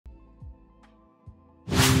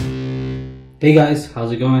Hey guys,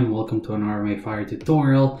 how's it going? Welcome to another Mayfire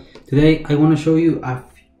tutorial. Today I want to show you a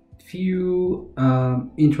few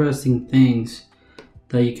interesting things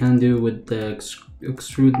that you can do with the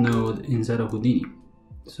extrude node inside of Houdini.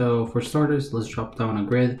 So for starters, let's drop down a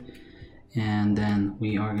grid, and then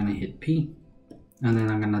we are going to hit P, and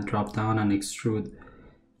then I'm going to drop down and extrude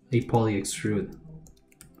a polyextrude.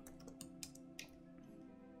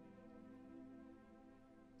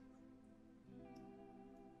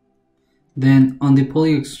 Then on the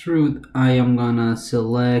polyextrude, I am gonna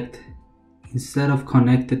select, instead of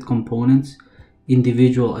connected components,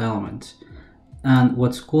 individual elements. And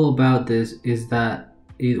what's cool about this is that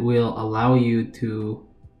it will allow you to,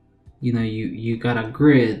 you got a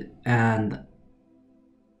grid and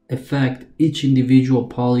affect each individual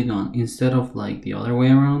polygon instead of like the other way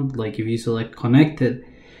around. Like if you select connected,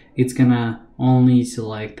 it's gonna only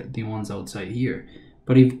select the ones outside here.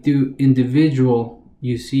 But if you do individual,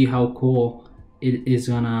 you see how cool it is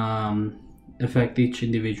gonna affect each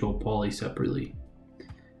individual poly separately.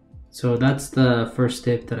 So that's the first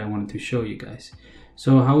tip that I wanted to show you guys.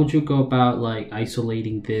 So how would you go about like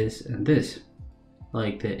isolating this and this,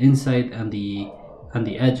 like the inside and the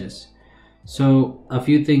edges? So a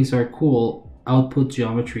few things are cool. Output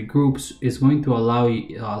geometry groups is going to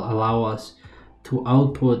allow us to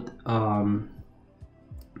output all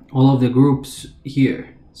of the groups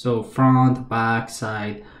here. So front, back,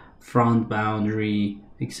 side, front boundary,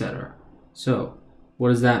 etc. So what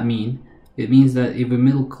does that mean? It means that if we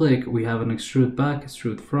middle click, we have an extrude back,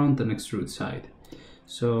 extrude front, and extrude side.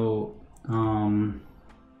 So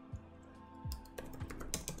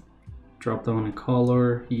drop down a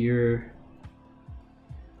color here,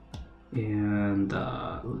 and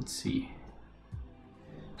let's see.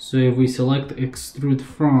 So if we select extrude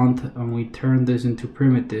front and we turn this into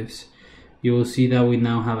primitives, you will see that we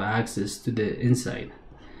now have access to the inside,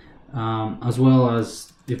 as well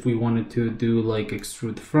as if we wanted to do like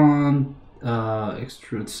extrude front,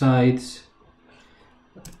 extrude sides,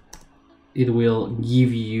 it will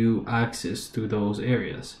give you access to those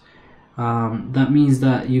areas. That means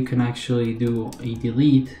that you can actually do a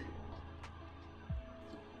delete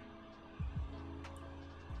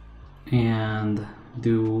and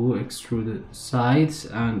do extrude sides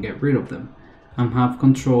and get rid of them and have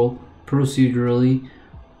control procedurally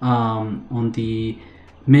on the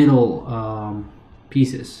middle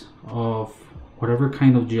pieces of whatever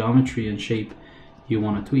kind of geometry and shape you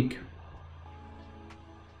want to tweak.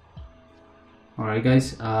 Alright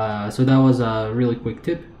guys, so that was a really quick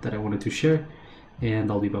tip that I wanted to share,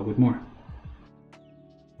 and I'll be back with more.